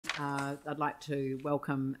I'd like to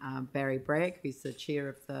welcome Barry Bragg, who's the chair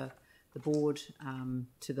of the board,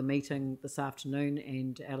 to the meeting this afternoon,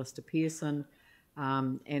 and Alistair Pearson.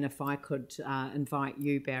 And if I could invite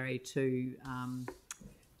you, Barry, to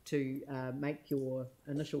make your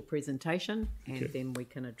initial presentation, and then we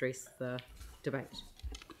can address the debate.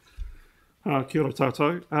 Kia ora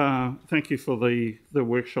tātou. Thank you for the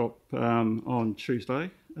workshop on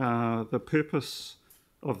Tuesday. The purpose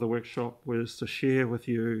of the workshop was to share with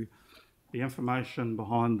you the information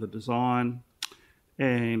behind the design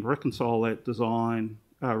and reconcile that design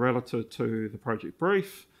relative to the project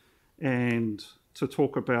brief, and to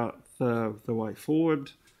talk about the way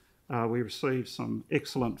forward. We received some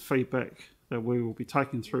excellent feedback that we will be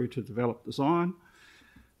taking through to develop design.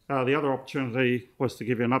 The other opportunity was to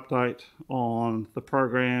give you an update on the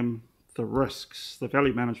program, the risks, the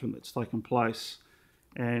value management that's taken place,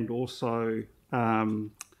 and also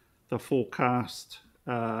the forecast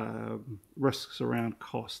risks around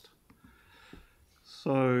cost.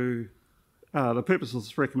 So the purpose of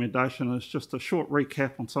this recommendation is just a short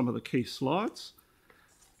recap on some of the key slides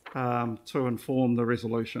to inform the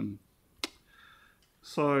resolution.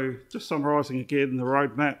 So just summarising again the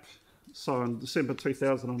roadmap. So in December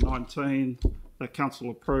 2019, the council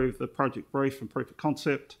approved the project brief and proof of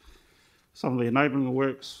concept. Some of the enabling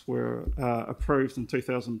works were approved in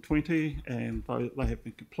 2020, and they have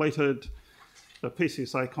been completed. The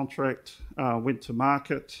PCSA contract went to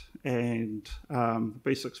market, and the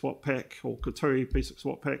B6 Watt Pack, or Katui B6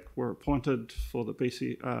 Watt Pack, were appointed for the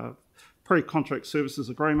pre-contract services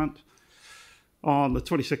agreement. On the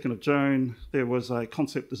 22nd of June, there was a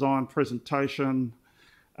concept design presentation.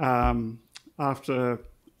 After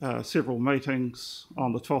several meetings,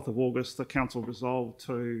 on the 12th of August, the council resolved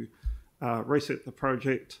to reset the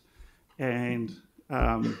project and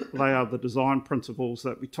lay out the design principles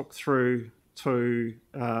that we took through to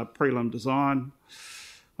prelim design.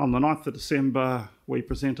 On the 9th of December, we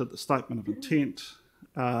presented the statement of intent,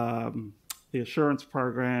 the assurance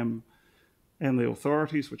program, and the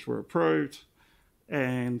authorities, which were approved.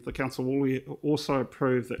 And the council also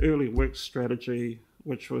approved the early works strategy,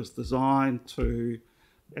 which was designed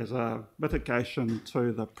as a mitigation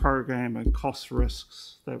to the program and cost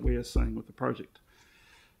risks that we are seeing with the project.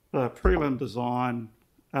 The prelim design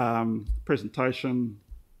presentation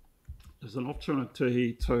is an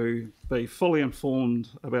opportunity to be fully informed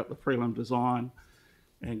about the prelim design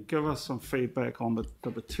and give us some feedback on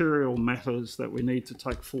the material matters that we need to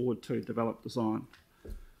take forward to develop design.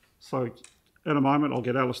 So in a moment, I'll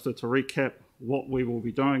get Alistair to recap what we will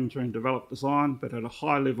be doing during develop design, but at a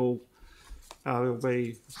high level, there will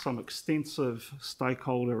be some extensive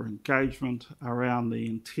stakeholder engagement around the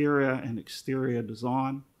interior and exterior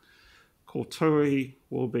design. Kortui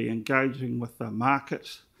will be engaging with the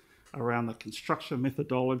market around the construction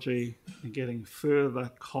methodology and getting further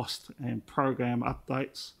cost and program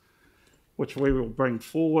updates, which we will bring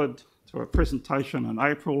forward to a presentation in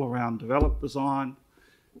April around develop design,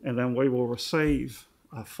 and then we will receive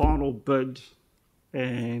a final bid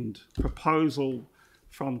and proposal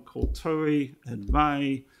from Kortui in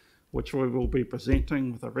May, which we will be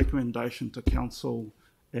presenting with a recommendation to council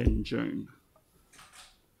in June.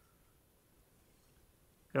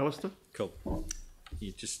 Alistair? Cool.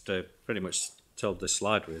 You just pretty much told this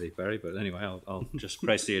slide really, Barry, but anyway, I'll just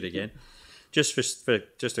press it again. Just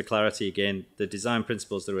for clarity again, the design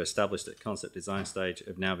principles that were established at concept design stage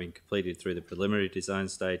have now been completed through the preliminary design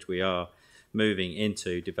stage. We are moving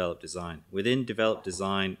into develop design. Within develop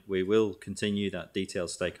design, we will continue that detailed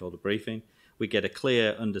stakeholder briefing. We get a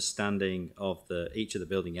clear understanding of each of the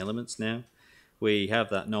building elements now. We have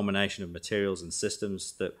that nomination of materials and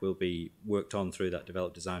systems that will be worked on through that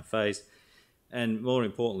develop design phase. And more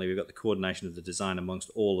importantly, we've got the coordination of the design amongst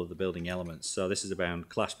all of the building elements. So this is about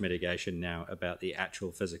clash mitigation now, about the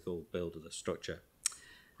actual physical build of the structure.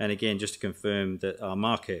 And again, just to confirm that our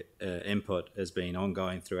market input has been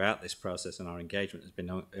ongoing throughout this process, and our engagement has been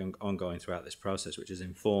ongoing throughout this process, which has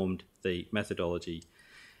informed the methodology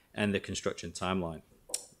and the construction timeline.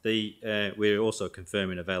 We're also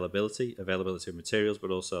confirming availability of materials,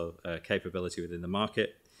 but also capability within the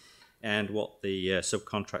market, and what the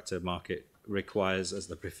subcontractor market requires as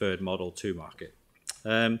the preferred model to market.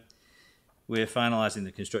 We're finalising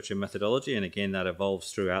the construction methodology, and again that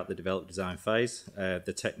evolves throughout the develop design phase.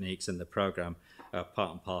 The techniques and the programme are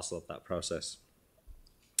part and parcel of that process.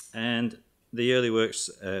 And the early works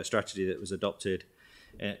strategy that was adopted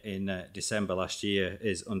in December last year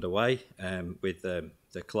is underway, with the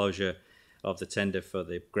closure of the tender for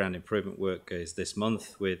the ground improvement work is this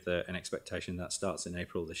month, with an expectation that starts in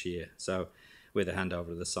April this year. So with a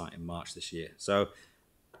handover of the site in March this year. So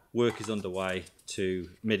work is underway to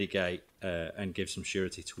mitigate and give some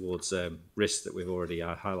surety towards risks that we've already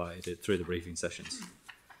highlighted through the briefing sessions.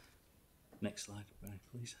 Next slide,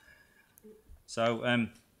 please. So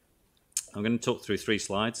I'm going to talk through 3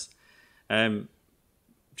 slides.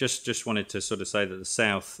 Just wanted to sort of say that the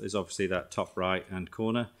south is obviously that top right hand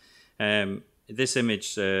corner. This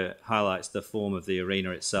image highlights the form of the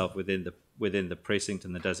arena itself within the precinct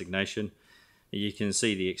and the designation. You can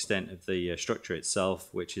see the extent of the structure itself,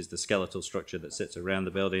 which is the skeletal structure that sits around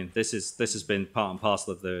the building. This has been part and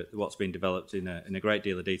parcel of what's been developed in a great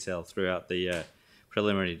deal of detail throughout the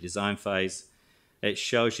preliminary design phase. It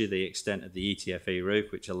shows you the extent of the ETFE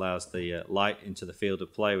roof, which allows the light into the field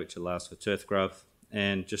of play, which allows for turf growth.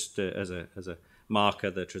 And just as a marker,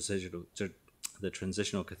 the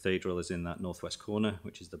transitional cathedral is in that northwest corner,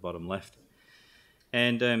 which is the bottom left.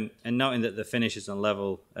 And noting that the finishes and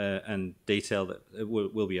level and detail that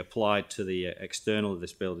will be applied to the external of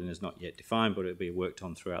this building is not yet defined, but it will be worked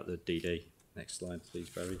on throughout the DD. Next slide, please,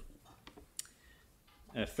 Barry.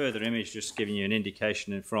 A further image just giving you an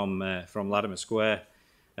indication from Latimer Square,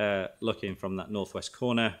 looking from that northwest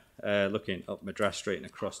corner, looking up Madras Street and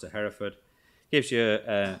across to Hereford. This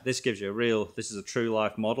gives you this is a true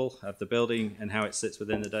life model of the building and how it sits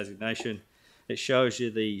within the designation. It shows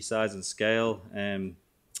you the size and scale.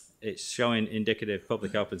 It's showing indicative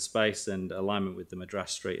public open space and alignment with the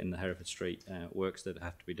Madras Street and the Hereford Street works that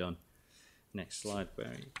have to be done. Next slide,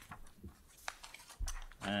 Barry.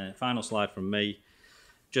 Final slide from me.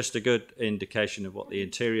 Just a good indication of what the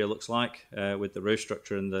interior looks like with the roof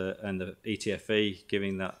structure and the ETFE,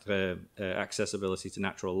 giving that accessibility to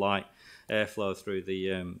natural light, airflow through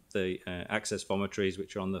the access vomitories,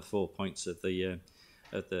 which are on the 4 points of the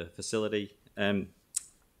facility.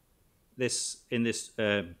 This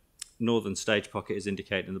northern stage pocket is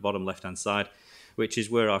indicated in the bottom left-hand side, which is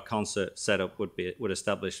where our concert setup would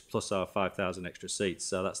establish, plus our 5,000 extra seats.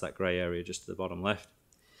 So that's that grey area just to the bottom left.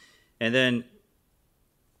 And then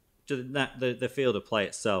the field of play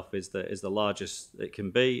itself is the largest it can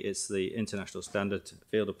be. It's the international standard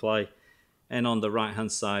field of play. And on the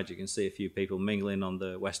right-hand side, you can see a few people mingling on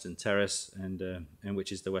the western terrace, and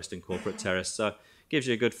which is the western corporate terrace. So it gives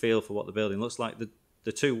you a good feel for what the building looks like.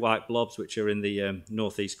 The 2 white blobs, which are in the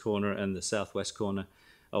northeast corner and the southwest corner,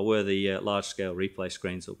 are where the large-scale replay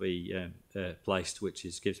screens will be placed, which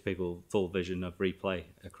gives people full vision of replay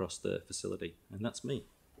across the facility. And that's me.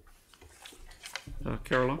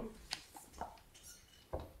 Caroline?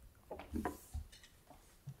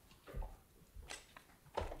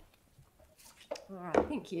 All right,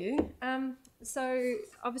 thank you. So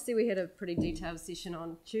obviously we had a pretty detailed session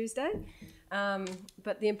on Tuesday,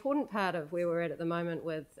 but the important part of where we're at the moment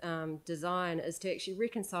with design is to actually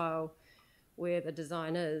reconcile where the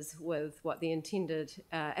design is with what the intended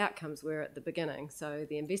outcomes were at the beginning. So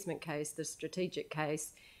the investment case, the strategic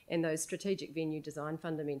case, and those strategic venue design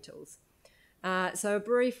fundamentals. So a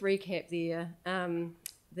brief recap there.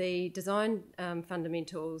 The design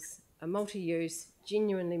fundamentals are multi-use,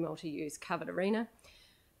 genuinely multi-use covered arena,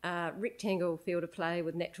 rectangle field of play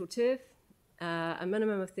with natural turf, a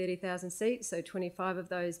minimum of 30,000 seats, so 25 of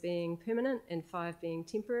those being permanent and 5 being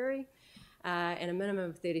temporary, and a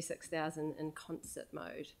minimum of 36,000 in concert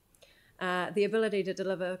mode. The ability to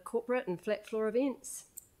deliver corporate and flat floor events,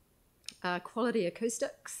 quality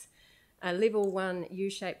acoustics, a level 1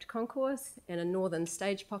 U-shaped concourse and a northern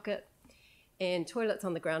stage pocket, and toilets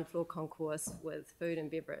on the ground floor concourse with food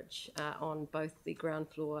and beverage on both the ground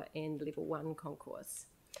floor and level 1 concourse.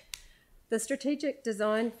 The strategic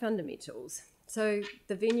design fundamentals. So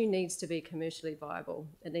the venue needs to be commercially viable.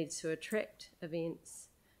 It needs to attract events,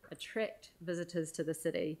 attract visitors to the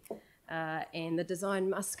city, and the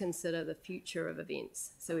design must consider the future of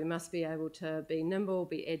events. So we must be able to be nimble,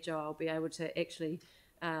 be agile, be able to actually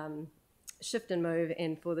shift and move,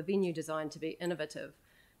 and for the venue design to be innovative.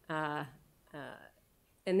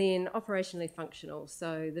 And then operationally functional,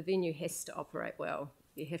 so the venue has to operate well.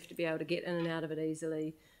 You have to be able to get in and out of it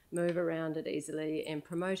easily, move around it easily, and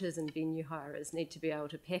promoters and venue hirers need to be able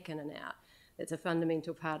to pack in and out. That's a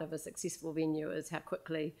fundamental part of a successful venue, is how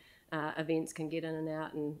quickly events can get in and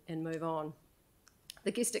out and move on.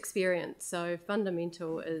 The guest experience, so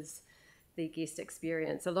fundamental is the guest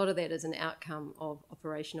experience. A lot of that is an outcome of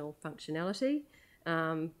operational functionality,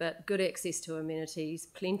 but good access to amenities,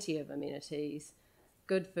 plenty of amenities,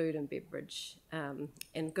 good food and beverage,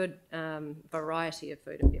 and good variety of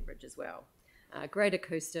food and beverage as well. Great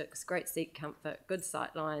acoustics, great seat comfort, good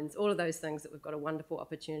sight lines, all of those things that we've got a wonderful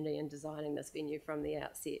opportunity in designing this venue from the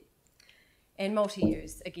outset. And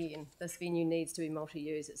multi-use, again, this venue needs to be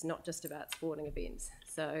multi-use. It's not just about sporting events.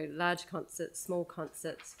 So large concerts, small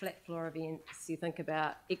concerts, flat floor events, you think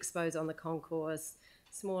about expos on the concourse,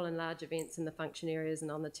 small and large events in the function areas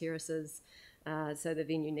and on the terraces. So the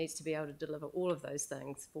venue needs to be able to deliver all of those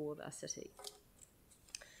things for the city.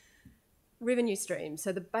 Revenue streams.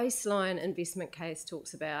 So the baseline investment case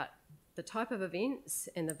talks about the type of events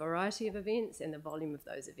and the variety of events and the volume of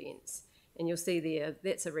those events. And you'll see there,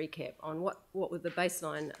 that's a recap on what were the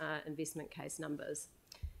baseline investment case numbers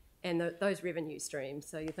and those revenue streams.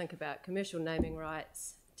 So you think about commercial naming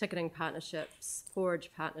rights, ticketing partnerships,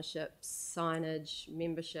 porridge partnerships, signage,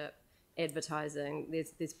 membership, advertising.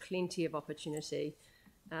 There's plenty of opportunity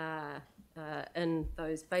in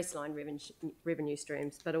those baseline revenue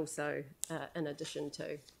streams, but also in addition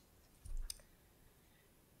to.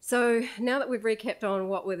 So now that we've recapped on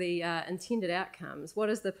what were the intended outcomes, what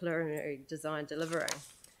is the preliminary design delivering?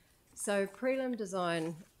 So prelim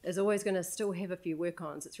design is always going to still have a few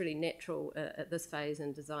work-ons. It's really natural at this phase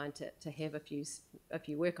in design to have a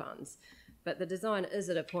few work-ons. But the design is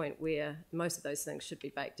at a point where most of those things should be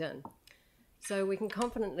baked in. So we can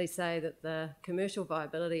confidently say that the commercial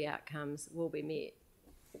viability outcomes will be met.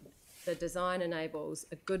 The design enables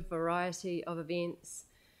a good variety of events,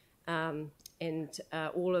 and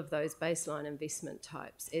all of those baseline investment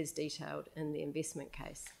types as detailed in the investment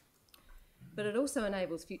case. But it also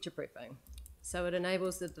enables future-proofing. So it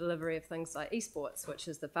enables the delivery of things like esports, which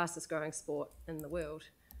is the fastest growing sport in the world,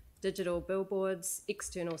 digital billboards,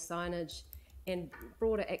 external signage, and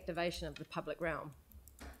broader activation of the public realm.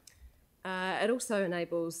 It also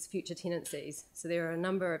enables future tenancies. So there are a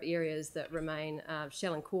number of areas that remain,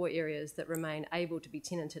 shell and core areas that remain able to be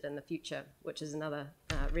tenanted in the future, which is another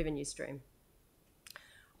revenue stream.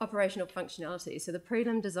 Operational functionality. So the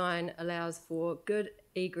prelim design allows for good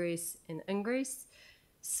egress and ingress,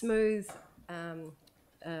 smooth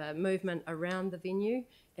movement around the venue,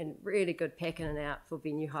 and really good pack in and out for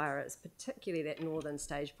venue hirers, particularly that northern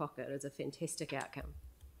stage pocket is a fantastic outcome.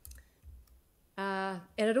 And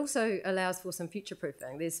it also allows for some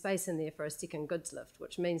future-proofing. There's space in there for a second goods lift,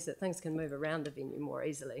 which means that things can move around the venue more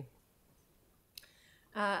easily.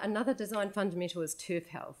 Another design fundamental is turf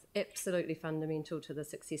health, absolutely fundamental to the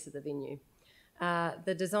success of the venue.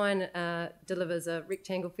 The design delivers a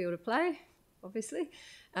rectangle field of play, obviously,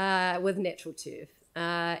 with natural turf.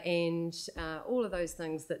 And all of those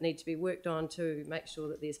things that need to be worked on to make sure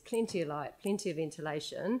that there's plenty of light, plenty of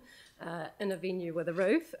ventilation in a venue with a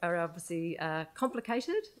roof are obviously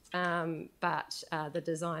complicated, but the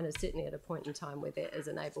design is certainly at a point in time where that is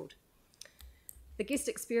enabled. The guest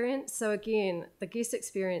experience, so again, the guest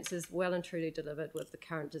experience is well and truly delivered with the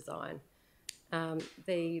current design.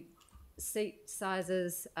 The seat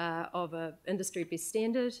sizes of an industry best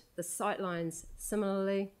standard, the sightlines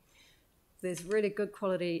similarly. There's really good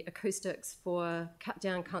quality acoustics for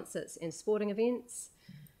cut-down concerts and sporting events.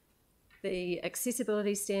 The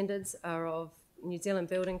accessibility standards are of New Zealand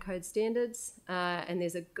Building Code standards, and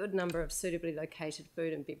there's a good number of suitably located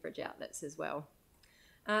food and beverage outlets as well.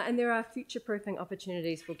 And there are future-proofing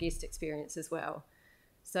opportunities for guest experience as well.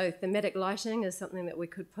 So thematic lighting is something that we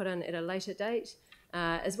could put in at a later date,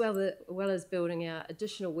 as well as building out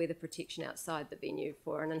additional weather protection outside the venue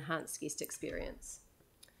for an enhanced guest experience.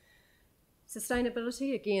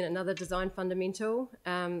 Sustainability, again, another design fundamental.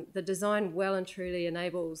 The design well and truly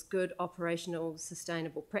enables good operational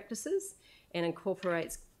sustainable practices and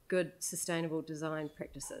incorporates good sustainable design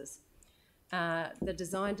practices. The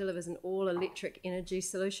design delivers an all-electric energy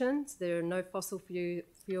solutions. There are no fossil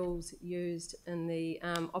fuels used in the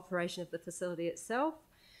operation of the facility itself.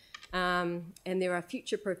 And there are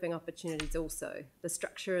future-proofing opportunities also. The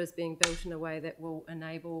structure is being built in a way that will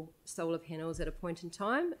enable solar panels at a point in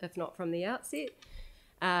time, if not from the outset,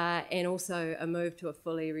 and also a move to a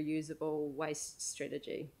fully reusable waste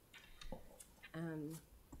strategy.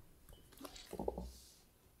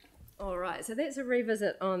 All right, so that's a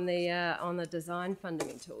revisit on the design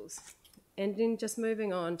fundamentals. And then just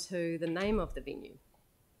moving on to the name of the venue.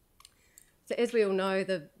 So as we all know,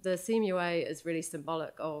 the CMUA is really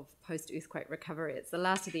symbolic of post-earthquake recovery. It's the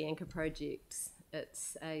last of the anchor projects.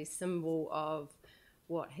 It's a symbol of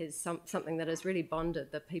what has something that has really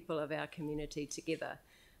bonded the people of our community together.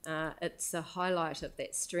 It's a highlight of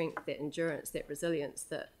that strength, that endurance, that resilience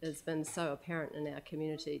that has been so apparent in our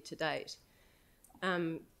community to date.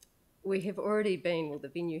 We have already been, well, the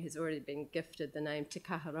venue has already been gifted the name Te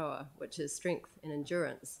Kaharoa, which is strength and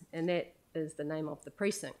endurance, and that is the name of the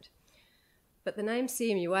precinct. But the name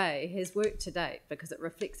CMUA has worked to date because it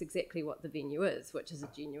reflects exactly what the venue is, which is a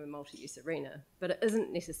genuine multi-use arena, but it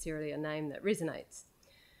isn't necessarily a name that resonates.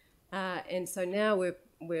 And so now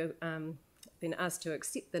we're been asked to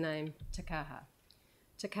accept the name Takaha.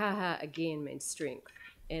 Takaha again means strength,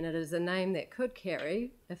 and it is a name that could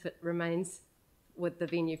carry, if it remains with the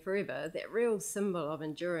venue forever, that real symbol of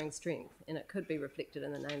enduring strength, and it could be reflected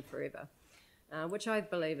in the name forever, which I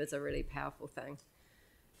believe is a really powerful thing.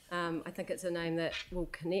 I think it's a name that will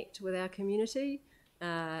connect with our community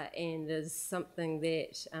and is something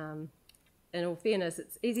that, in all fairness,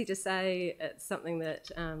 it's easy to say. It's something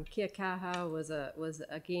that kia kaha was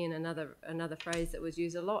again another phrase that was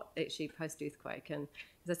used a lot actually post-earthquake. And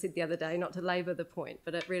as I said the other day, not to labour the point,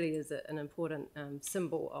 but it really is an important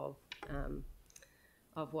symbol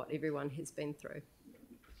of what everyone has been through.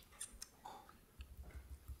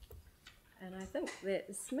 And I think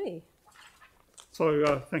that's me.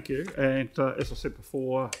 So thank you. And as I said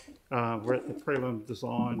before, we're at the prelim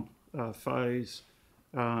design phase.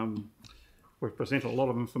 We've presented a lot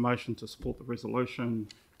of information to support the resolution.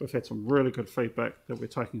 We've had some really good feedback that we're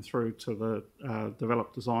taking through to the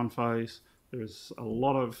develop design phase. There's a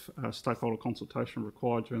lot of stakeholder consultation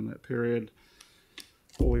required during that period.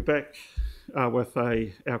 We'll be back with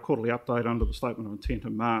our quarterly update under the Statement of Intent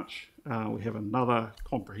in March. We have another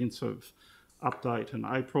comprehensive update in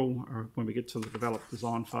April when we get to the develop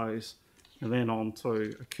design phase, and then on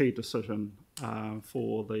to a key decision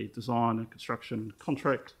for the design and construction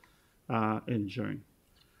contract in June.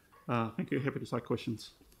 Thank you. Happy to take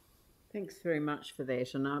questions. Thanks very much for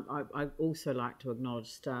that. And I'd also like to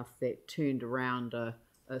acknowledge staff that turned around a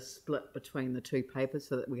split between the two papers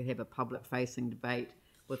so that we have a public-facing debate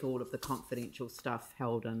with all of the confidential stuff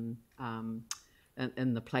held in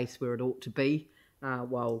the place where it ought to be,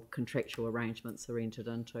 while contractual arrangements are entered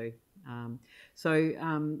into.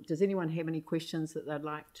 Does anyone have any questions that they'd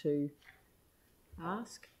like to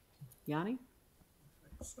ask? Yanni?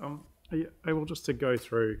 Are you able just to go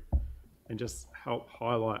through and just help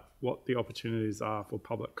highlight what the opportunities are for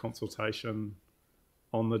public consultation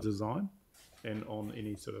on the design and on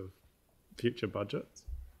any sort of future budgets?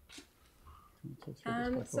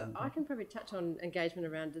 So I can probably touch on engagement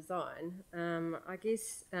around design. I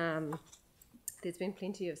guess there's been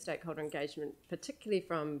plenty of stakeholder engagement, particularly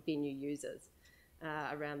from venue users,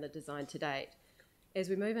 around the design to date. As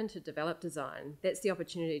we move into develop design, that's the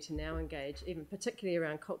opportunity to now engage, even particularly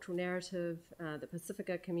around cultural narrative, the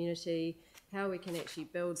Pacifica community, how we can actually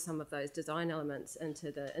build some of those design elements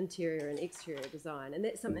into the interior and exterior design. And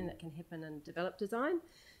that's something that can happen in develop design.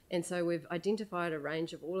 And so we've identified a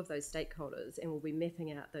range of all of those stakeholders, and we'll be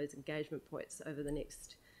mapping out those engagement points over the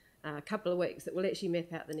next couple of weeks that will actually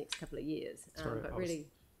map out the next couple of years. But really,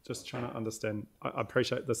 just trying to understand, I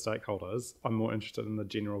appreciate the stakeholders. I'm more interested in the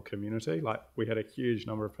general community. Like, we had a huge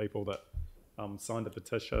number of people that signed a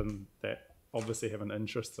petition that obviously have an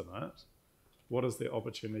interest in it. What is the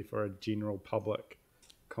opportunity for a general public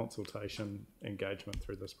consultation engagement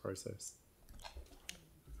through this process?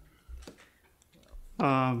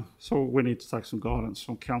 So we need to take some guidance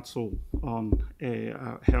from council on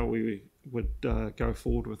how we would go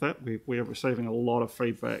forward with that. We are receiving a lot of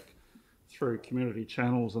feedback through community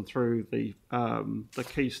channels and through the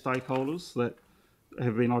key stakeholders that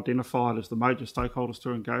have been identified as the major stakeholders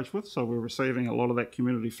to engage with. So we're receiving a lot of that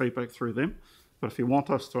community feedback through them. But if you want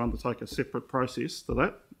us to undertake a separate process to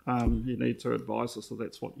that, you need to advise us that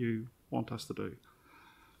that's what you want us to do.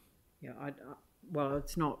 Yeah, well,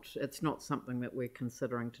 it's not something that we're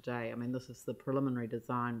considering today. I mean, this is the preliminary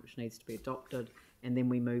design which needs to be adopted, and then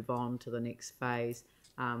we move on to the next phase.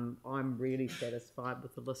 I'm really satisfied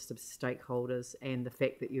with the list of stakeholders and the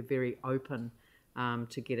fact that you're very open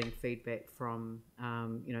to getting feedback from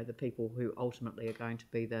the people who ultimately are going to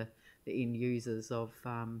be the end users of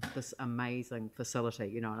this amazing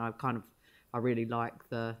facility. And I really like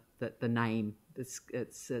the name. It's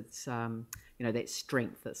that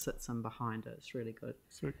strength that sits in behind it. It's really good.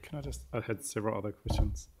 So I had several other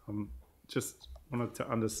questions. Just wanted to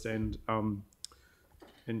understand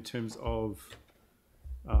in terms of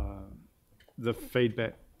the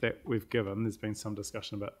feedback that we've given. There's been some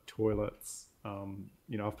discussion about toilets.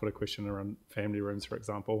 I've put a question around family rooms, for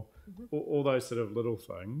example. Mm-hmm. All those sort of little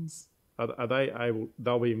things. Are they able?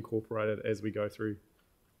 They'll be incorporated as we go through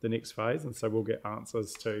the next phase, and so we'll get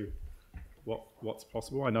answers to what's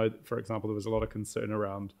possible. I know, for example, there was a lot of concern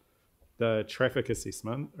around the traffic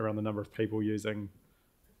assessment, around the number of people using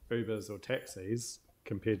Ubers or taxis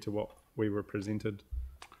compared to what we were presented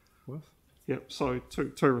with. Yep, so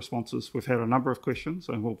two responses. We've had a number of questions,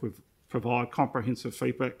 and we'll provide comprehensive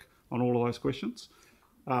feedback on all of those questions.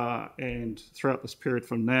 And throughout this period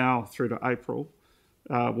from now through to April,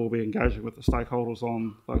 we'll be engaging with the stakeholders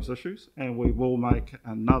on those issues, and we will make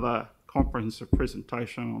another comprehensive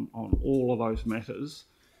presentation on all of those matters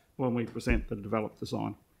when we present the developed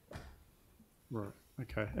design. Right.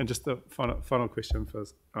 Okay. And just the final question for,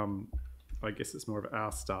 I guess it's more of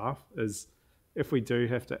our staff, is if we do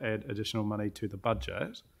have to add additional money to the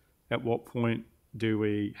budget, at what point do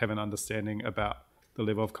we have an understanding about the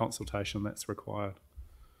level of consultation that's required?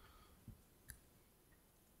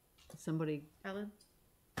 Somebody, Alan?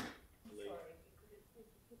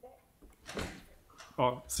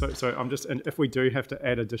 Oh, so I'm just, and if we do have to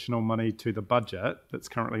add additional money to the budget that's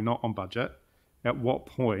currently not on budget, at what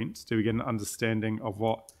point do we get an understanding of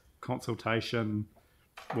what consultation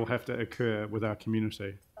will have to occur with our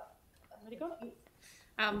community?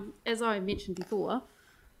 As I mentioned before,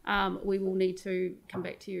 we will need to come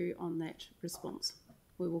back to you on that response.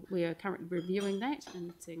 We are currently reviewing that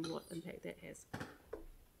and seeing what impact that has.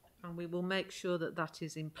 And we will make sure that that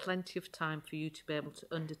is in plenty of time for you to be able to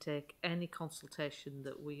undertake any consultation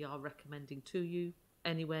that we are recommending to you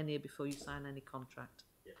anywhere near before you sign any contract.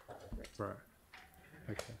 Yeah. Right.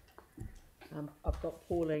 Okay. I've got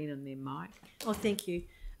Pauline and then Mike. Oh, thank you.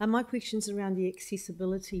 My question's around the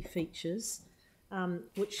accessibility features,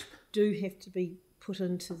 which do have to be put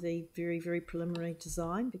into the very, very preliminary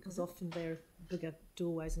design because often they're bigger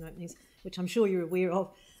doorways and openings, which I'm sure you're aware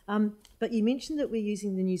of. But you mentioned that we're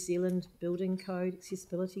using the New Zealand Building Code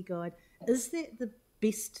Accessibility Guide. Is that the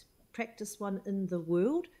best practice one in the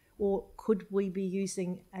world, or could we be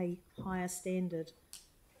using a higher standard?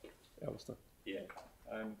 Alistair? Yeah.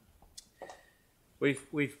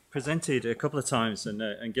 We've presented a couple of times,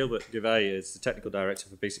 and Gilbert Duvet, as the technical director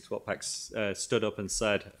for B6 Wattpacks, stood up and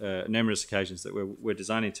said numerous occasions that we're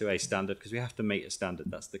designing to a standard because we have to meet a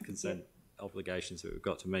standard. That's the consent obligations that we've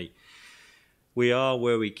got to meet. We are,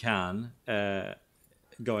 where we can,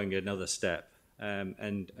 going another step.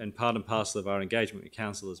 And part and parcel of our engagement with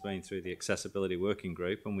Council has been through the Accessibility Working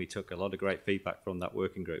Group, and we took a lot of great feedback from that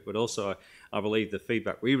working group. But also, I believe the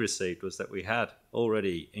feedback we received was that we had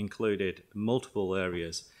already included multiple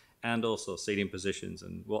areas and also seating positions,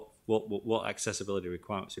 and what accessibility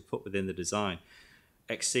requirements we put within the design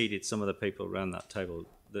exceeded some of the people around that table,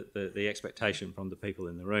 the expectation from the people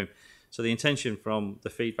in the room. So the intention from the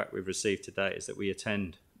feedback we've received today is that we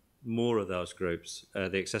attend more of those groups,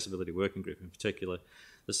 the Accessibility Working Group in particular,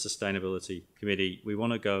 the Sustainability Committee. We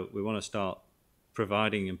want to start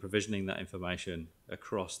providing and provisioning that information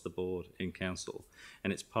across the board in Council,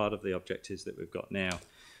 and it's part of the objectives that we've got now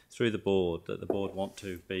through the board, that the board want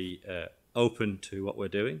to be open to what we're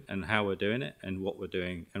doing and how we're doing it and what we're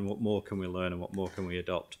doing and what more can we learn and what more can we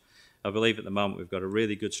adopt. I believe at the moment we've got a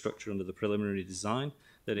really good structure under the preliminary design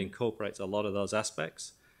that incorporates a lot of those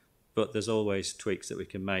aspects, but there's always tweaks that we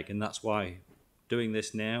can make, and that's why doing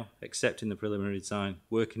this now, accepting the preliminary design,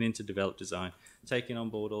 working into developed design, taking on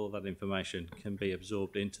board all of that information can be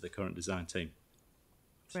absorbed into the current design team.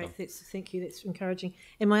 Great, thank you, that's encouraging.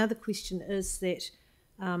 And my other question is that,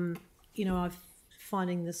 I'm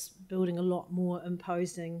finding this building a lot more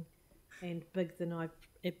imposing and big than I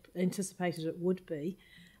anticipated it would be.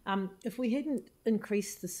 If we hadn't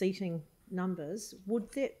increased the seating numbers, would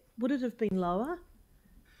it have been lower?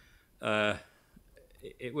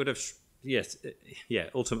 It would have,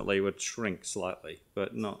 ultimately it would shrink slightly,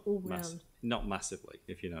 but not massively,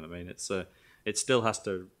 if you know what I mean. It still has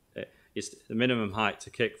to, it's the minimum height to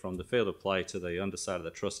kick from the field of play to the underside of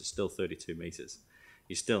the truss is still 32 metres.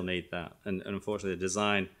 You still need that, and unfortunately the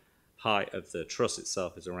design height of the truss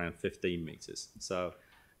itself is around 15 metres. So,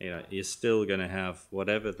 you're still going to have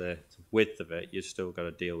whatever the width of it, you've still got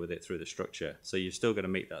to deal with it through the structure. So you're still going to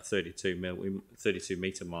meet that 32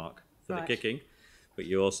 metre mark for the kicking, but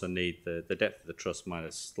you also need the depth of the truss might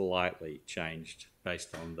have slightly changed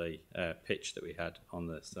based on the pitch that we had on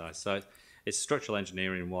the side. So it's structural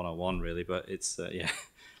engineering 101 really, but it's,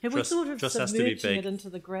 Have we thought of submerging it into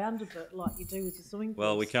the ground a bit like you do with your swimming pools?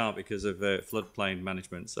 Well, we can't because of floodplain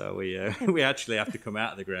management, so we actually have to come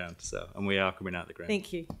out of the ground, and we are coming out of the ground.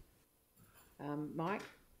 Thank you. Mike?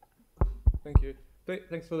 Thank you.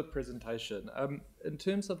 Thanks for the presentation. In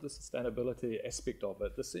terms of the sustainability aspect of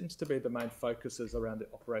it, this seems to be the main focus is around the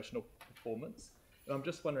operational performance. And I'm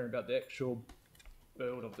just wondering about the actual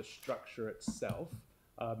build of the structure itself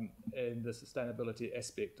and the sustainability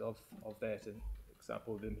aspect of that, and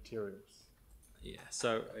example, the materials. Yeah,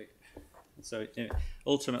 so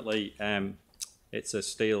ultimately it's a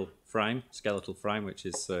steel frame, skeletal frame, which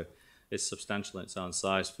is substantial in its own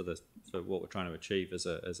size for what we're trying to achieve as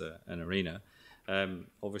an arena.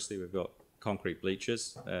 Obviously, we've got concrete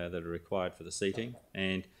bleachers that are required for the seating,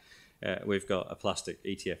 and we've got a plastic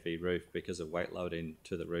ETFE roof because of weight loading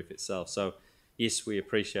to the roof itself. So, yes, we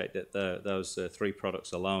appreciate that those three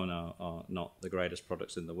products alone are not the greatest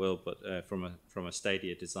products in the world, but from a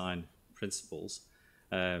Stadia design principles,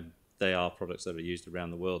 they are products that are used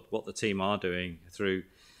around the world. What the team are doing through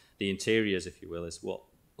the interiors, if you will, is what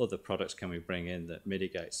other products can we bring in that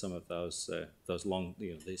mitigate some of those long,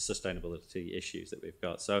 the sustainability issues that we've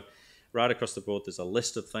got. So right across the board, there's a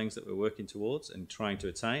list of things that we're working towards and trying to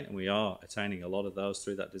attain, and we are attaining a lot of those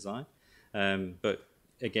through that design. But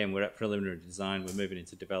again, we're at preliminary design, we're moving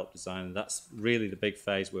into developed design, and that's really the big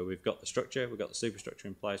phase where we've got the structure, we've got the superstructure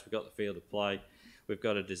in place, we've got the field of play, we've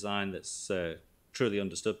got a design that's truly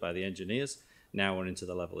understood by the engineers. Now we're into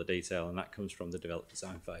the level of detail, and that comes from the developed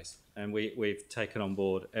design phase. And we've taken on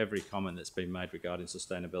board every comment that's been made regarding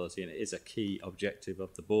sustainability, and it is a key objective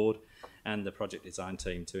of the board and the project design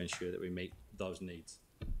team to ensure that we meet those needs.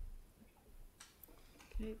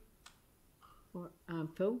 Okay.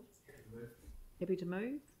 Phil? Happy to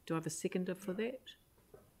move? Do I have a seconder for that?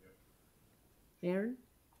 Aaron?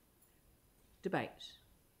 Debate?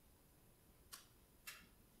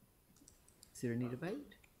 Is there any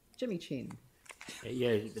debate? Jimmy Chen?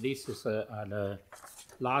 Yeah, this is the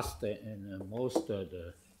last and most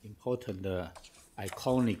the important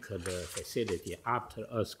iconic facility after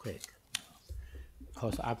earthquake.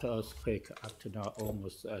 Because after earthquake, up to now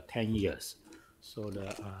almost 10 years. So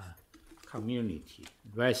the community,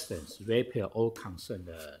 residents, ratepayer all concerned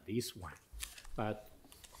this one. But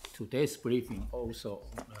today's briefing also,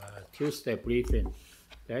 Tuesday briefing,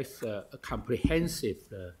 there's a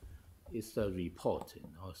comprehensive is the report,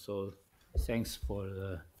 So thanks for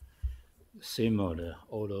the CMUA,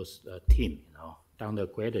 all those team, done a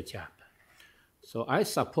great job. So I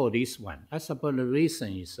support this one. I support the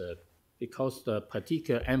reason is because the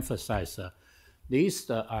particular emphasize these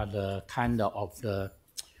are the kind of the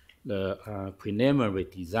preliminary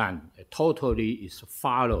design totally is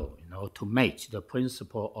follow, to match the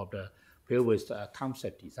principle of the previous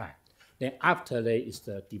concept design. Then after that is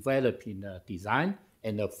the developing design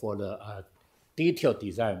and for the detailed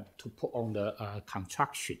design to put on the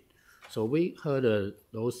construction. So we heard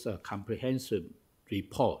those comprehensive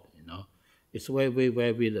report, It's very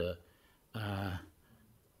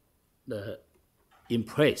the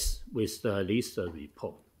impressed with this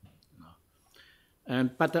report.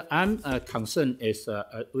 But I'm concerned is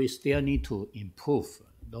we still need to improve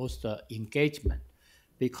those engagement,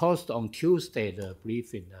 because on Tuesday the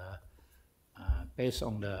briefing based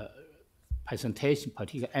on the presentation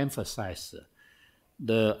particularly emphasized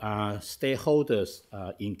the stakeholders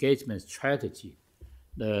engagement strategy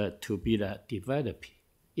to be the developing.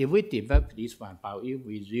 If we develop this one, but if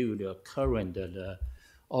we review the current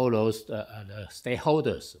all those the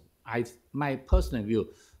stakeholders, my personal view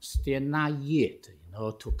still not yet,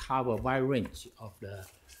 to cover a wide range of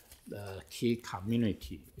the key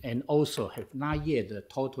community, and also have not yet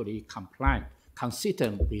totally compliant,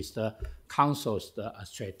 consistent with the council's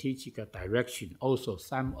strategic direction. Also,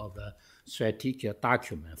 some of the strategic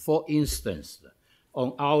document. For instance,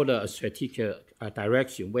 on our strategic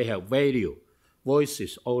direction, we have value,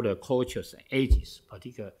 voices, all the cultures and ages,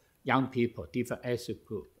 particularly young people, different ethnic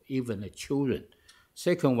group, even the children.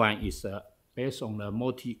 Second one is based on the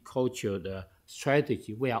multicultural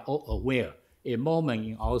strategy. We are all aware a moment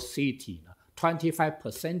in our city,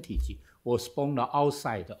 25% was born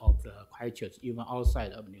outside of the Christchurch, even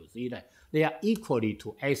outside of New Zealand. They are equally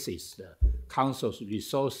to access the council's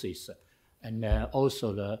resources and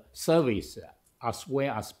also the service, as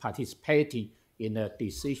well as participating in the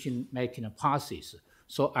decision-making process.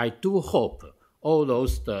 So I do hope all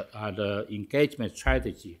those the engagement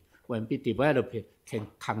strategy, when be developed, can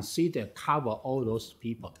consider cover all those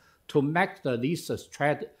people to make this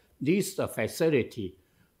facility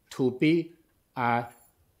to be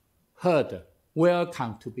heard,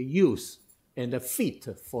 welcome to be used, and fit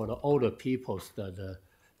for the older people's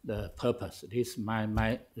the purpose. This is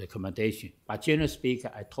my recommendation. But generally speaking,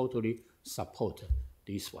 I totally support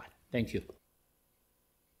this one. Thank you.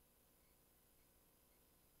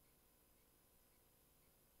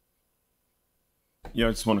 Yeah,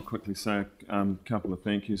 I just want to quickly say a couple of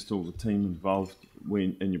thank yous to all the team involved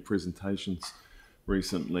in your presentations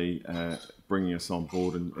recently, bringing us on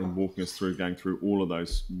board and walking us through, going through all of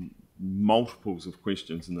those multiples of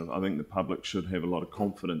questions. And I think the public should have a lot of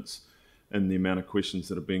confidence in the amount of questions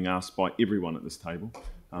that are being asked by everyone at this table.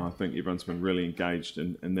 I think everyone's been really engaged,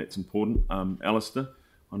 and that's important. Alistair,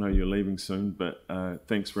 I know you're leaving soon, but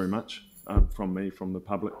thanks very much from me, from the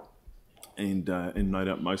public. And no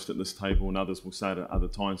doubt most at this table, and others will say it at other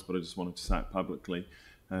times, but I just wanted to say it publicly.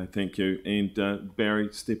 Thank you. And Barry,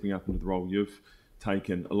 stepping up into the role you've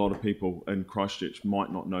taken, a lot of people in Christchurch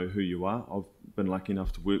might not know who you are. I've been lucky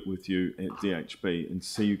enough to work with you at DHB, and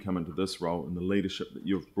see you come into this role, and the leadership that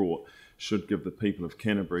you've brought should give the people of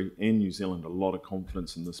Canterbury and New Zealand a lot of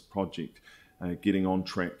confidence in this project. getting on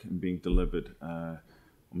track and being delivered. I'm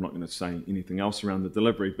not going to say anything else around the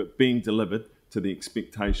delivery, but being delivered to the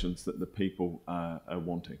expectations that the people are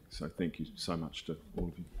wanting. So thank you so much to all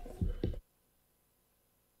of you.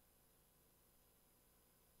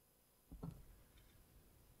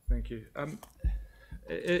 Thank you.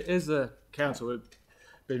 As a council, we've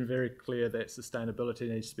been very clear that sustainability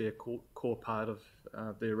needs to be a core part of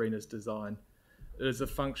the arena's design. It is a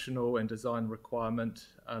functional and design requirement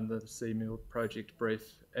under the CMUA project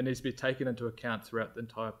brief and needs to be taken into account throughout the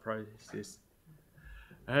entire process.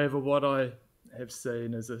 However, what I have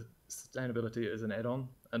seen is sustainability as an add-on,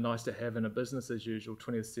 a nice to have in a business as usual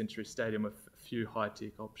 20th century stadium with a few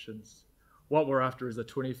high-tech options. What we're after is a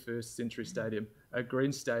 21st century stadium, a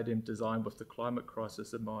green stadium designed with the climate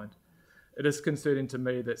crisis in mind. It is concerning to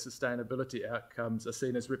me that sustainability outcomes are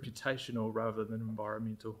seen as reputational rather than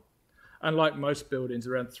environmental. Unlike most buildings,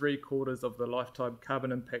 around 3/4 of the lifetime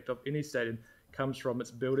carbon impact of any stadium comes from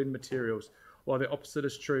its building materials, while the opposite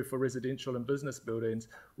is true for residential and business buildings,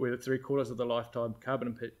 where 3/4 of the lifetime carbon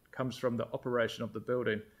impact comes from the operation of the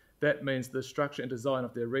building. That means the structure and design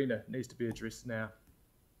of the arena needs to be addressed now.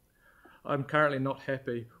 I'm currently not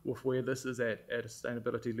happy with where this is at a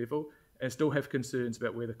sustainability level and still have concerns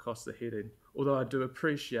about where the costs are heading, although I do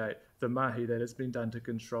appreciate the mahi that has been done to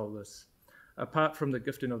control this. Apart from the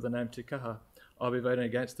gifting of the name Te Kaha, I'll be voting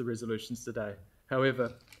against the resolutions today.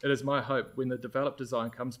 However, it is my hope when the developed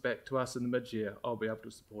design comes back to us in the mid-year, I'll be able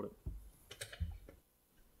to support it.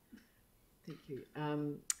 Thank you.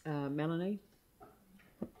 Melanie?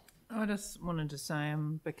 I just wanted to say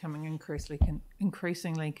I'm becoming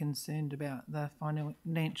increasingly concerned about the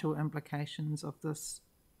financial implications of this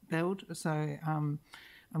build, so I'm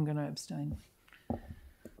going to abstain.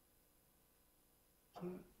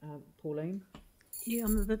 Pauline? Yeah,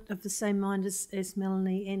 I'm a bit of the same mind as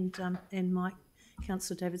Melanie and Mike,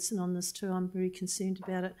 Councillor Davidson on this too. I'm very concerned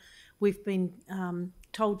about it. We've been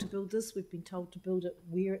told to build this. We've been told to build it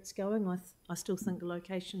where it's going. I still think the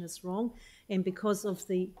location is wrong, and because of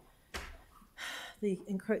the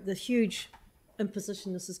huge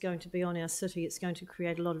imposition this is going to be on our city, it's going to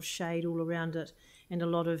create a lot of shade all around it and a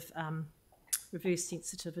lot of reverse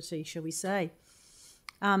sensitivity, shall we say.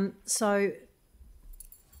 So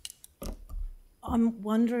I'm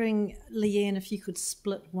wondering, Leanne, if you could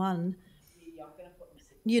split one. Yeah, I'm going to put them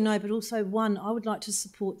separate. You know, but also one, I would like to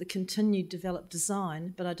support the continued developed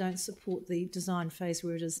design, but I don't support the design phase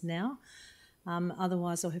where it is now.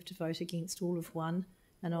 Otherwise, I'll have to vote against all of one,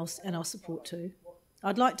 and I'll support two.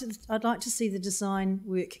 I'd like to see the design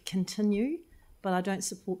work continue, but I don't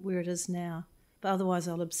support where it is now. But otherwise,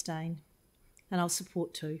 I'll abstain, and I'll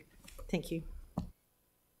support two. Thank you.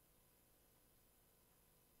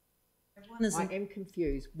 I am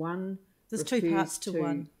confused. One, there's two parts to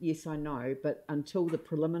one. Yes, I know, but until the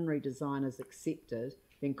preliminary design is accepted,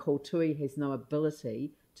 then Kautui has no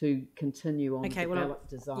ability to continue on the developed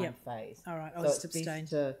design phase. All right, I'll just abstain.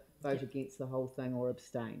 Best to vote against the whole thing or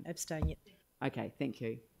abstain. Abstain, yeah. Okay, thank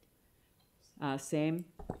you. Sam?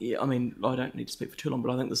 Yeah, I mean, I don't need to speak for too long,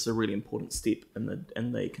 but I think this is a really important step in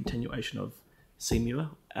the continuation of CMUA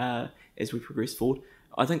as we progress forward.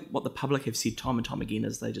 I think what the public have said time and time again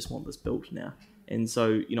is they just want this built now. And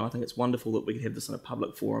so, I think it's wonderful that we could have this in a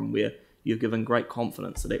public forum where you've given great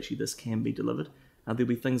confidence that actually this can be delivered. There'll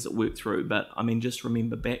be things that work through, but I mean, just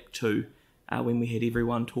remember back to when we had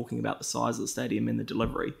everyone talking about the size of the stadium and the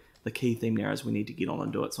delivery. The key theme now is we need to get on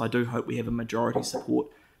and do it. So I do hope we have a majority support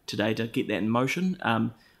today to get that in motion.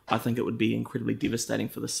 I think it would be incredibly devastating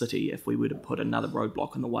for the city if we were to put another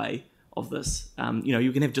roadblock in the way of this.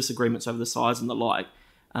 You can have disagreements over the size and the like,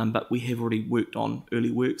 but we have already worked on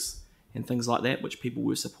early works and things like that, which people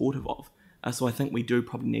were supportive of. So I think we do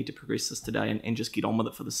probably need to progress this today and just get on with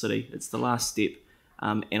it for the city. It's the last step,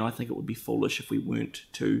 and I think it would be foolish if we weren't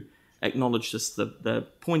to acknowledge just the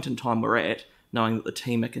point in time we're at, knowing that the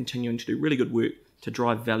team are continuing to do really good work to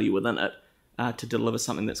drive value within it, to deliver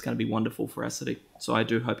something that's going to be wonderful for our city. So I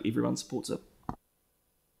do hope everyone supports it.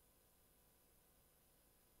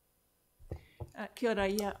 Kia ora,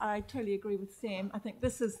 yeah, I totally agree with Sam. I think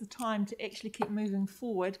this is the time to actually keep moving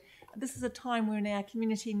forward. This is a time when our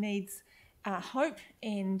community needs hope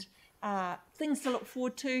and things to look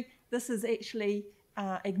forward to. This is actually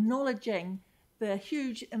acknowledging the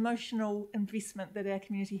huge emotional investment that our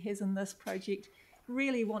community has in this project.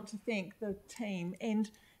 Really want to thank the team, and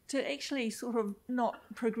to actually sort of not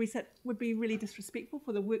progress it would be really disrespectful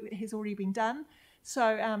for the work that has already been done.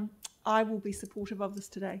 So I will be supportive of this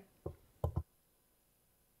today.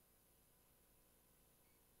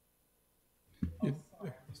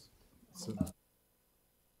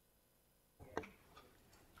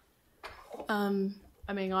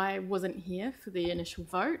 I mean, I wasn't here for the initial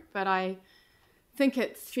vote, but I think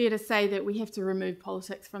it's fair to say that we have to remove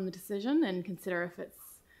politics from the decision and consider if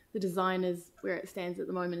the design is where it stands at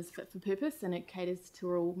the moment is fit for purpose and it caters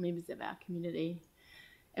to all members of our community.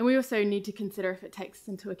 And we also need to consider if it takes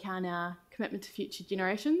into account our commitment to future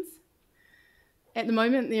generations. At the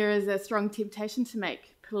moment, there is a strong temptation to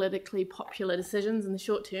make politically popular decisions in the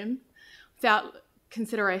short term without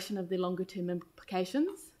consideration of the longer term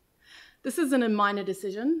implications. This isn't a minor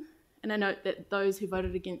decision, and I note that those who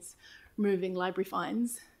voted against removing library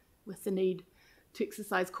fines with the need to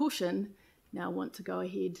exercise caution now want to go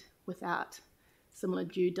ahead without similar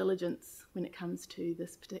due diligence when it comes to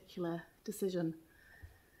this particular decision.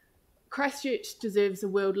 Christchurch deserves a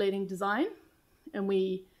world-leading design, and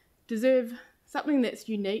we deserve something that's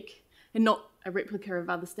unique and not a replica of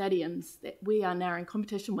other stadiums that we are now in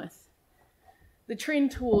competition with.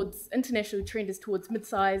 The international trend is towards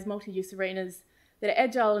mid-size, multi-use arenas that are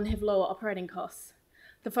agile and have lower operating costs.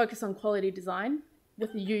 The focus on quality design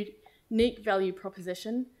with a unique value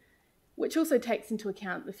proposition, which also takes into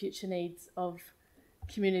account the future needs of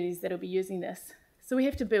communities that will be using this. So we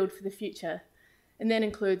have to build for the future, and that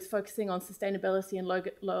includes focusing on sustainability and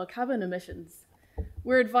lower carbon emissions.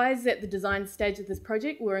 We're advised that the design stage of this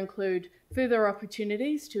project will include further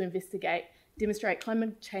opportunities to demonstrate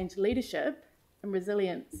climate change leadership and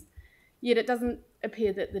resilience. Yet it doesn't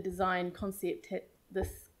appear that the design concept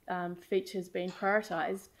this feature has been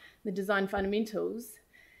prioritised, the design fundamentals,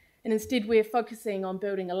 and instead we're focusing on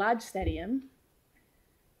building a large stadium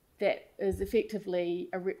that is effectively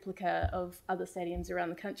a replica of other stadiums around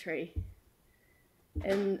the country.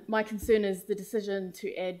 And my concern is the decision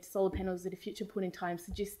to add solar panels at a future point in time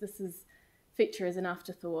suggests this feature as an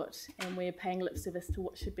afterthought, and we're paying lip service to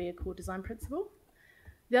what should be a core design principle.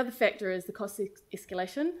 The other factor is the cost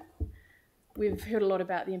escalation. We've heard a lot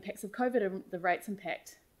about the impacts of COVID and the rates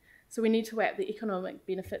impact. So we need to weigh up the economic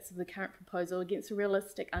benefits of the current proposal against a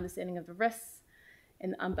realistic understanding of the risks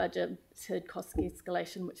and the unbudgeted cost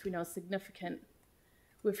escalation, which we know is significant.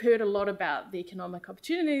 We've heard a lot about the economic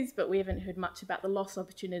opportunities, but we haven't heard much about the loss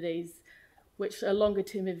opportunities, which a longer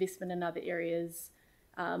term investment in other areas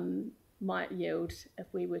might yield if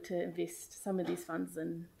we were to invest some of these funds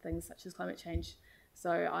in things such as climate change. So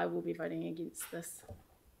I will be voting against this.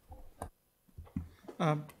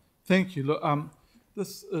 Thank you. Look,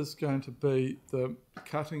 this is going to be the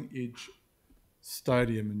cutting edge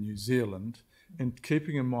stadium in New Zealand, and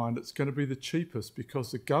keeping in mind it's going to be the cheapest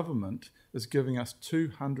because the government is giving us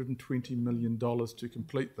 $220 million to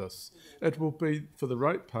complete this. It will be, for the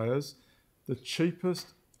ratepayers, the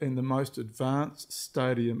cheapest and the most advanced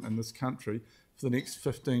stadium in this country for the next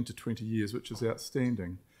 15 to 20 years, which is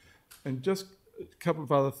outstanding. And just a couple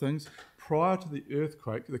of other things. Prior to the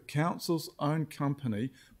earthquake, the council's own company,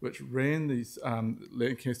 which ran these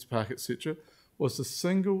Lancaster Park, etc., was the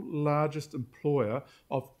single largest employer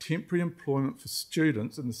of temporary employment for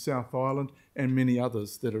students in the South Island and many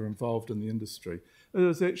others that are involved in the industry. It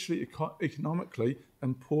is actually economically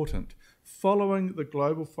important. Following the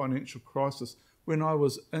global financial crisis, when I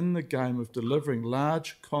was in the game of delivering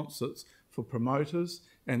large concerts for promoters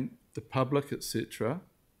and the public, etc.,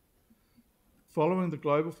 following the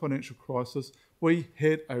global financial crisis, we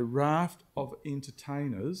had a raft of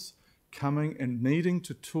entertainers coming and needing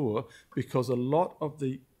to tour because a lot of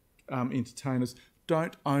the entertainers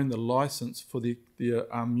don't own the license for their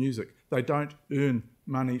music. They don't earn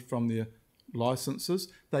money from their licenses.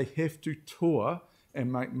 They have to tour and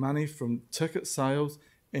make money from ticket sales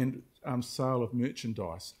and sale of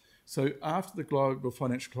merchandise. So after the global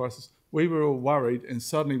financial crisis, we were all worried, and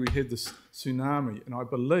suddenly we had this tsunami, and I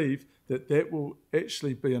believe that that will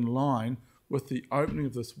actually be in line with the opening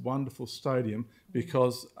of this wonderful stadium,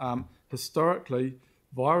 because historically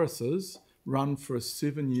viruses run for a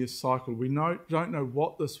 7-year cycle. We don't know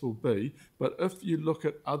what this will be, but if you look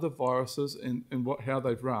at other viruses and how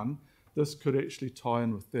they've run, this could actually tie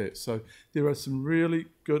in with that. So there are some really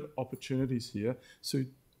good opportunities here. So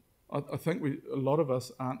I think a lot of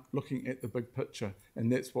us aren't looking at the big picture,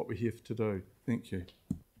 and that's what we have to do. Thank you.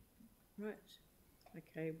 Right.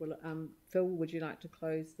 Okay. Well, Phil, would you like to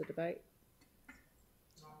close the debate?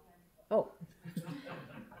 Oh.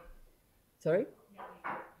 Sorry?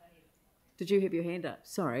 Did you have your hand up?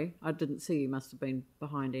 Sorry, I didn't see you. Must have been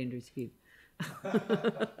behind Andrew's head.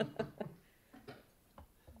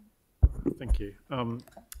 Thank you.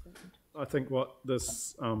 I think what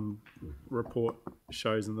this report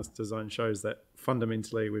shows and this design shows that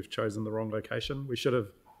fundamentally we've chosen the wrong location. We should have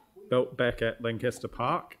built back at Lancaster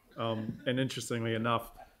Park. And interestingly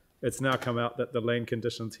enough, it's now come out that the land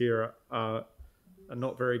conditions here are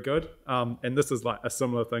not very good. And this is like a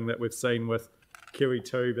similar thing that we've seen with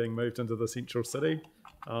QE2 being moved into the central city,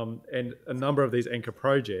 and a number of these anchor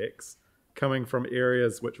projects coming from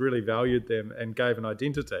areas which really valued them and gave an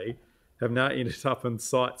identity have now ended up in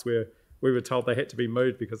sites where we were told they had to be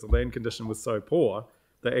moved because the land condition was so poor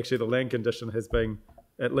that actually the land condition has been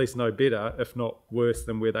at least no better, if not worse,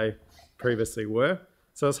 than where they previously were.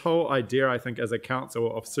 So this whole idea, I think, as a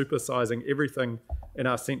council of supersizing everything in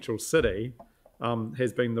our central city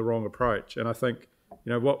has been the wrong approach. And I think,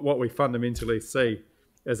 you know, what we fundamentally see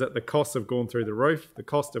is that the costs have gone through the roof, the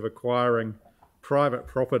cost of acquiring private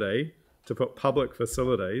property to put public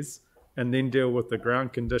facilities and then deal with the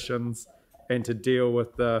ground conditions and to deal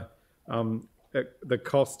with the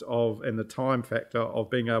cost of and the time factor of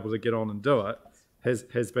being able to get on and do it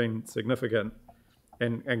has been significant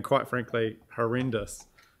and quite frankly horrendous.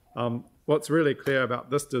 What's really clear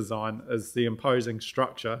about this design is the imposing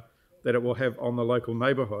structure that it will have on the local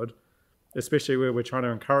neighbourhood, especially where we're trying to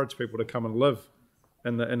encourage people to come and live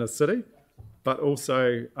in the inner city. But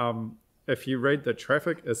also, if you read the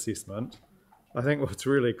traffic assessment, I think what's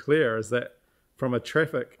really clear is that from a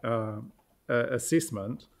traffic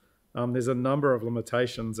assessment, there's a number of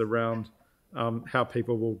limitations around how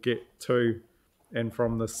people will get to and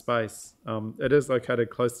from this space. It is located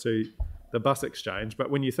close to the bus exchange, but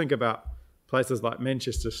when you think about places like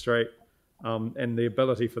Manchester Street and the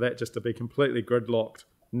ability for that just to be completely gridlocked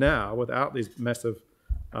now without this massive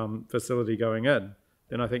facility going in,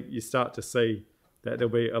 then I think you start to see that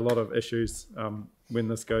there'll be a lot of issues when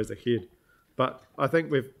this goes ahead. But I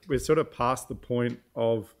think we've sort of passed the point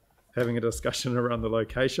of having a discussion around the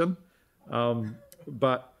location.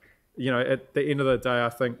 But, you know, at the end of the day, I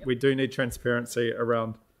think we do need transparency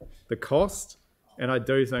around the cost. And I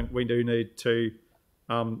do think we do need to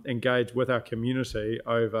engage with our community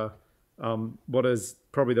over what is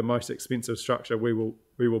probably the most expensive structure we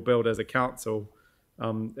will build as a council,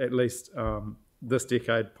 at least this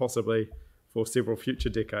decade, possibly for several future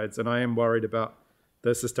decades. And I am worried about the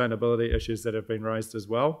sustainability issues that have been raised as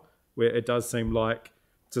well, where it does seem like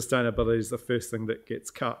sustainability is the first thing that gets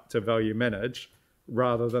cut to value manage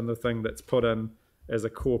rather than the thing that's put in as a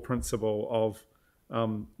core principle of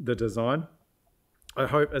the design. I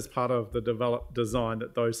hope as part of the developed design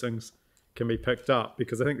that those things can be picked up,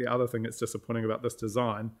 because I think the other thing that's disappointing about this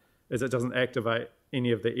design is it doesn't activate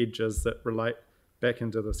any of the edges that relate back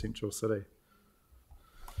into the central city.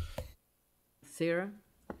 Sarah?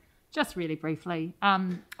 Just really briefly,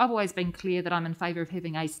 I've always been clear that I'm in favour of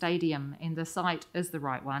having a stadium, and the site is the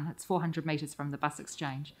right one. It's 400 metres from the bus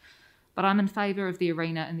exchange. But I'm in favour of the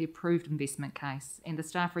arena in the approved investment case and the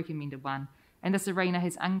staff recommended one, and this arena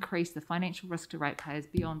has increased the financial risk to ratepayers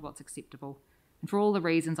beyond what's acceptable. And for all the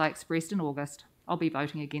reasons I expressed in August, I'll be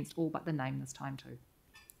voting against all but the name this time too.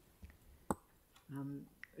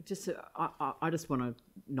 I just want to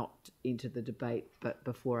not enter the debate, but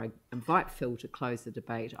before I invite Phil to close the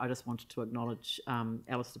debate, I just wanted to acknowledge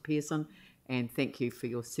Alistair Pearson and thank you for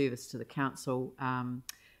your service to the council.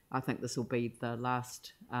 I think this will be the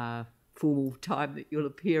last formal time that you'll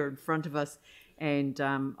appear in front of us, and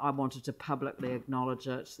I wanted to publicly acknowledge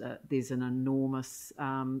it. There's an enormous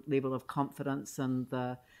level of confidence in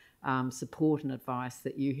the support and advice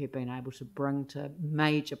that you have been able to bring to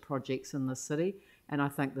major projects in the city. And I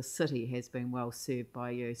think the city has been well served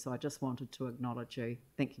by you. So I just wanted to acknowledge you.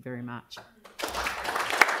 Thank you very much.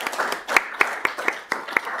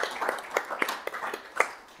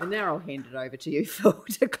 And now I'll hand it over to you, Phil,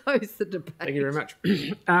 to close the debate. Thank you very much.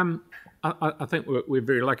 I think we're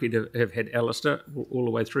very lucky to have had Alistair all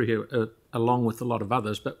the way through here, along with a lot of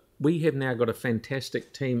others. But we have now got a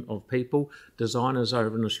fantastic team of people, designers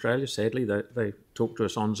over in Australia. Sadly, they talked to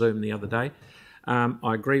us on Zoom the other day.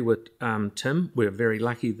 I agree with Tim. We're very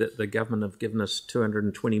lucky that the government have given us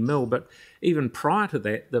 220 mil, but even prior to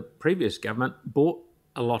that, the previous government bought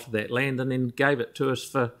a lot of that land and then gave it to us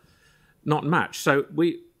for not much. So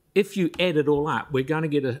if you add it all up, we're going to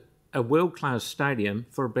get a world-class stadium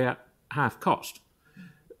for about half cost,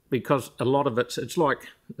 because a lot of it's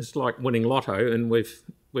like winning lotto, and we've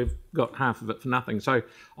got half of it for nothing. So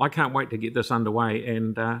I can't wait to get this underway,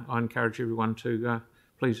 and I encourage everyone to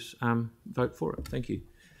please vote for it. Thank you.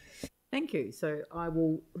 Thank you. So I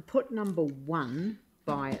will put number 1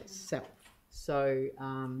 by itself. So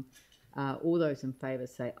all those in favour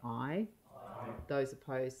say aye. Aye. Those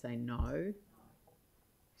opposed say no.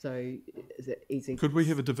 So is it easy? Could we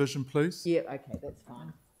have a division, please? Yeah, okay, that's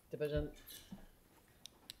fine. Division.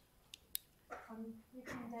 On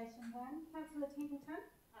recommendation 1, Councillor Templeton?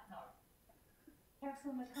 No.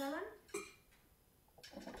 Councillor McClellan?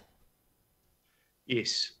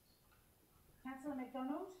 Yes. Councillor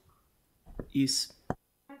McDonald? Yes.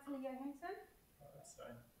 Councillor Johansson?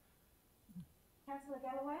 Councillor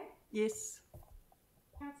Galloway? Yes.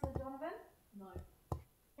 Councillor Donovan? No.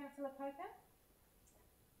 Councillor Coker?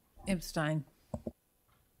 Abstain.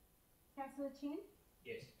 Councillor Chen?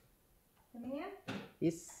 Yes. The Mayor?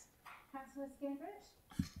 Yes. Councillor Scambridge?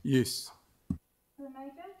 Yes. Councillor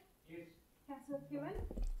Major? Yes. Councillor Kewen?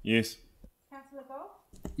 Yes. Councillor Goff?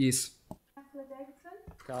 Yes. Councillor Davidson?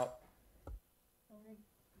 Go. Sorry,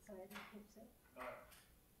 I didn't catch that.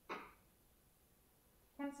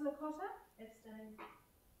 Councillor Cotter? Abstain.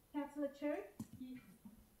 Councillor Chu? Yes.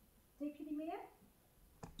 Deputy Mayor?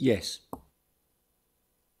 Yes.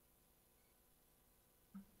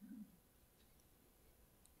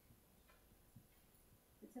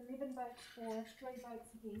 It's 11 votes for, 3 votes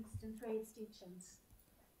against and 3 abstentions.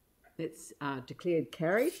 That's declared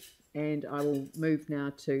carried, and I will move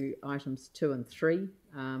now to items 2 and 3.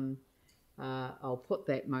 I'll put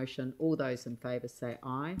that motion. All those in favour say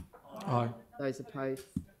aye. Aye. Those opposed?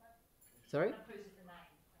 Sorry?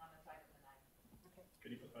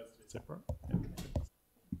 Can you put those two separate?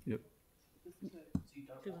 Yep.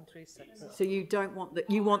 2 and 3 separate. So you don't want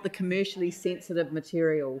you want the commercially sensitive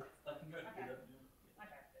material.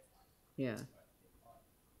 Yeah.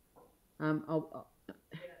 I'll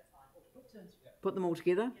put them all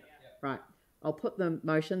together. Right. I'll put the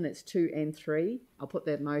motion. That's 2 and 3. I'll put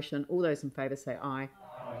that motion. All those in favour say aye.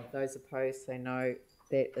 Aye. Those opposed say no.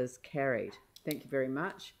 That is carried. Thank you very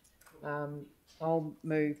much. I'll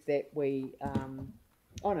move that we.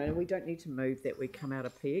 Oh no, we don't need to move that we come out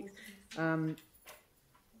of PX.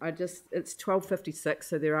 It's 12:56,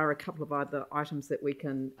 so there are a couple of other items that we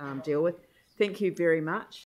can deal with. Thank you very much.